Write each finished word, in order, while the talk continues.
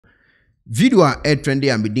video a trendy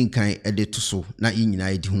a medin kan de to so na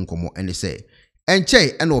yinyina edi hu nkomo ene se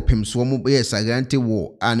enche ena opem so mo be Sagrenti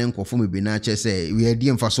W a ne nkofo mebi na che se we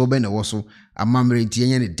adi mfaso be na wo so amamre ntie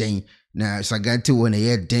nye ne den na Sagrenti W na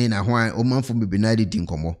ye den na ho a omanfo mebi na di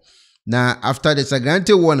nkomo na after the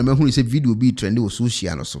Sagrenti W na mehunu se video bi trendy wo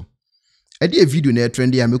social no so edi e video na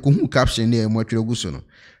trendy a mekohu caption na mo atwere gu so no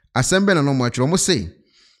asembe na no mo atwere mo say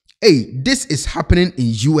hey, this is happening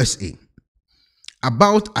in USA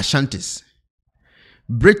about Ashantis.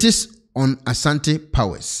 British on Ashanti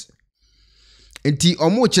powers. Enti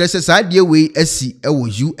omo kire se saa de we asi ewo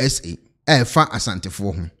USA fa Ashanti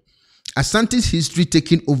fo ho. Ashanti's history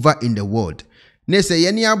taking over in the world. Ne se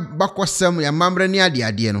ye ne abakosem ya mamre ne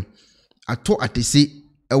ade no. Ato atese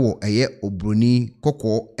ewo eye obroni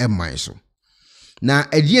kokko eman so. Na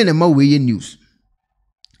adie ne ma we ye news.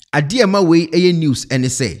 Adie ma we eye news ene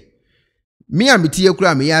say me amiti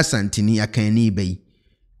yakura me ya Asantini akan ni bai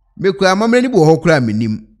me kura mamre ni bo ho kura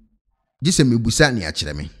menim gise mebusa ne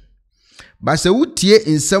akire me ba se wutie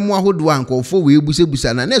nsem ahodo ankofo we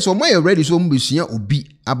busa na so moye ready so mbusua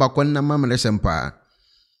obi abakon na mamre sempa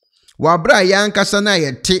wa bra ya nkasa na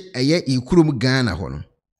yete eye ikurum Ghana ho no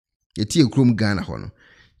yete ikurum Ghana ho no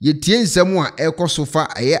yetie nsem a ekosofa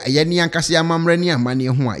eye ne ankasa ya mamre ne amane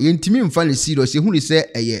ho a yentimi mfa ne serious hu ni se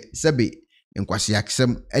eye sebe nkwasi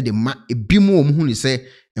aksem de ma ebimu omhu ni se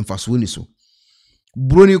mfaso ni so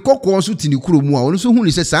broni kokko so tini kuromu a ono so hu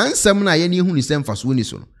ni se sansem na ye ni hu ni se mfaso ni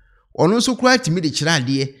so no ono so kura timi de kira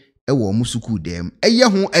ade ewo omusuku dem eye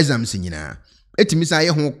ho exams nyina etimi sa ye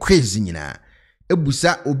ho quiz nyina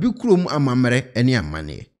ebusa obi kuromu amamre ene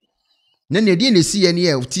amane na ne de ne si ye ne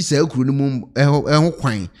ye ti sa kuro no mu eho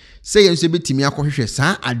kwan se ye nso betimi akohwehwe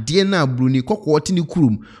sa ade na broni kokko tini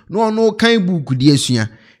kurom no ono kan book di asua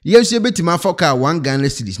Yes, you bet my foka 1 Ghana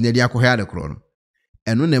cedis na dia akohya de kro no.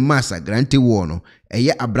 Eno ne ma Sagrenti W no,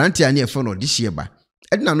 eye abrante ane efo no de hieba.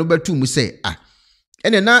 Edna no betu mu say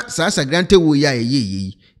ene na Sagrenti W ya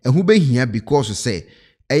eye ehu behia because say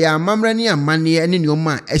eye amamre ne amane ene ne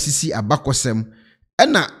oma asisi abakosem.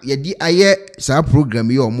 Ena ye di aye sa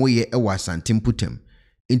program ye omo ye ewa Asante mputem.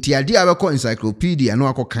 Nti ade abekọ encyclopedia no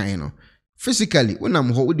akokan no. Physically,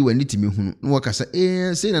 wonam ho wodi wani timi hunu no wakasa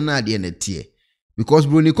say na ade na tie. Because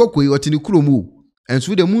broni kokoi otini kuromu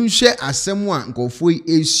enso de munhwe asem a nkofo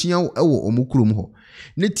esua ewo omukurom ho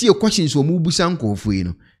ne tie questions omu busa nkofo yi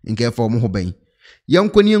no nke fa omu ho ban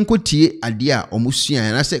yankoni enkotie ade a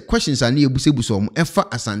omusua na se questions ani ebusebusa omu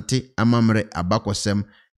efa Asante amamre abakosem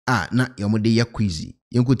a na yomode ya quiz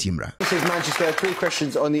yankoti mra. This is Manchester. 3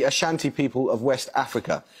 questions on the Ashanti people of West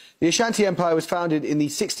Africa. The Ashanti Empire was founded in the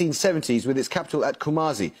 1670s with its capital at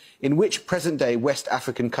Kumasi. In which present-day West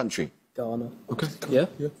African country? Ghana. Okay. Yeah.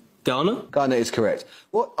 Ghana? Ghana is correct.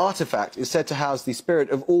 What artifact is said to house the spirit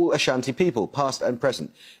of all Ashanti people, past and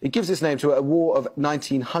present? It gives its name to a war of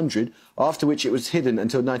 1900, after which it was hidden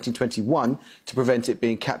until 1921 to prevent it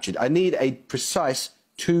being captured. I need a precise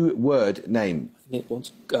 2-word name. I think it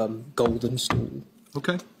was Golden Stool.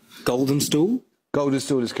 Okay. Golden Stool? Golden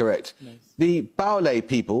Stool is correct. Nice. The Baule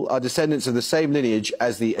people are descendants of the same lineage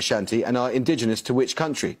as the Ashanti and are indigenous to which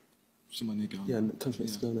country? Yeah, country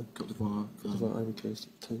is Ghana. Cote d'Ivoire, Ivory Coast,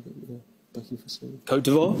 Togo, yeah. Burkina Faso. Cote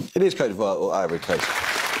d'Ivoire? It is Cote d'Ivoire or Ivory Coast.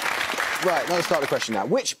 Right, now let's start the question now.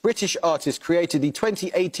 Which British artist created the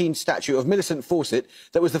 2018 statue of Millicent Fawcett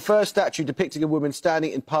that was the first statue depicting a woman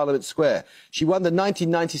standing in Parliament Square? She won the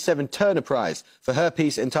 1997 Turner Prize for her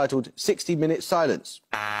piece entitled 60-Minute Silence.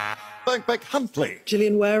 Beck Huntley.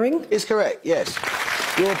 Gillian Waring? Is correct, yes.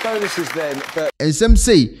 Your bonuses then, but... And some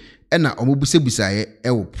say ena omubusebusaye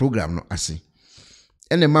ewo program no ase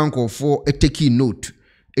ene manko for take note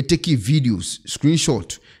take videos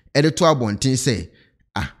screenshot to abonten say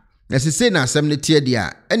na se say na asem ne tie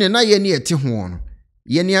dia ene na ye ne ete ho no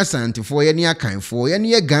ye ne Asante fo ye ne akan fo ye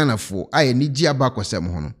ne Ghana fo aye ni gi abakosem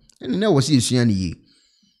ho no ene na wo se esua ne yi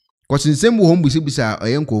kosinsem wo mbusebusa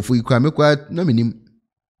oye nkofo yi kwa mekwa na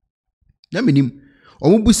menim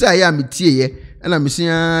omubusa ya metie ye ena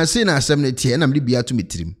mesia say na asem ne tie ena me bia to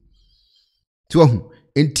metirim tuohu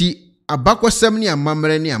enti abakosem ne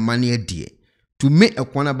amamre ne amane adie to me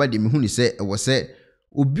ekwana ba de me hu ni se ewo se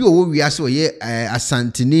obi owo wiase oye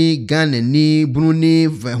Asantini Ghana ni Bruni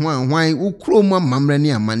hwan ukrom amamre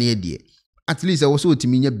ne amane adie at least ewo so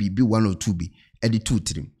otimi nya bibi 1 or 2 bi edi 2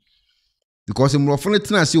 3 because mrofo ne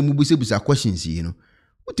tena se omubusebusa questions yi no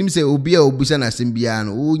otimi se obi a obusa na asem bia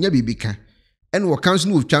no o nya bibi ka ene wo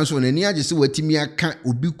council of chance on ani age se watimi aka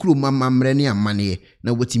obi krom amamre ne amane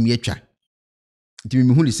na watimi atwa Nti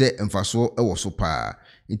me hu ni se mfaso ewo so pa.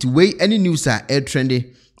 Nti wey any news a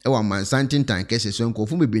trendy ewa Asante tanke se so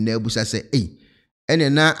nkofo mebi na abusa se ene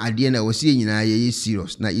na ade na wo se nyina ye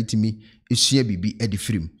serious na yitimi esua bibi edi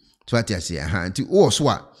film to atiase ha nti wo so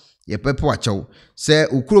a ye pepe achew se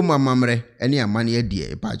okrom amamre ene amane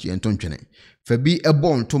ade ba ju entontwene fa bi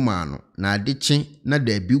ebo ntoma no na ade chi na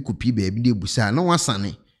da bi kupi ba bi de busa na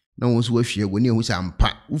wasane na wo so wahwie go ne ehu sa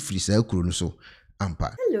ampa ufiri sa kuro no so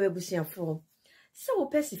ampa. Hello ebusiafo. So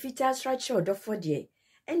pesifita structure do for de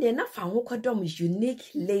ene na fa ho kodom unique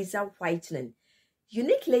laser whitening.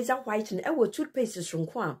 Unique laser whitening e wo toothpaste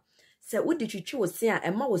sonko a se wo de twitwi wo se a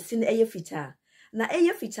e ma wo se na eye fita na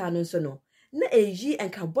eye fita no so no na eyi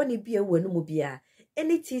enka boni bi e wo no mu bia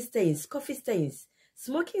any tea stains, coffee stains,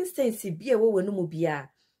 smoking stains bi e wo no mu bia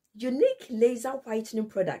unique laser whitening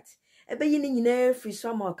product e be yin nyina free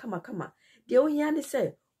so ma kama de o hia ne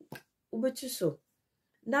se ubetu so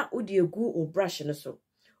na odi egu o brush no so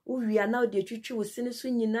uwia na odi twitwi wo se ne so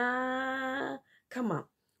nyina kama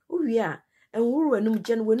uwia enwuru enum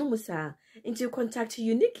gen wenum sa into contact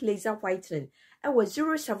unique laser whitening at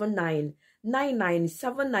 079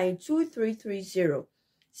 99792330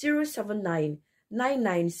 079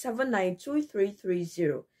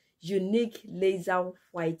 99792330 unique laser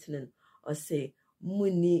whitening or say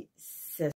muni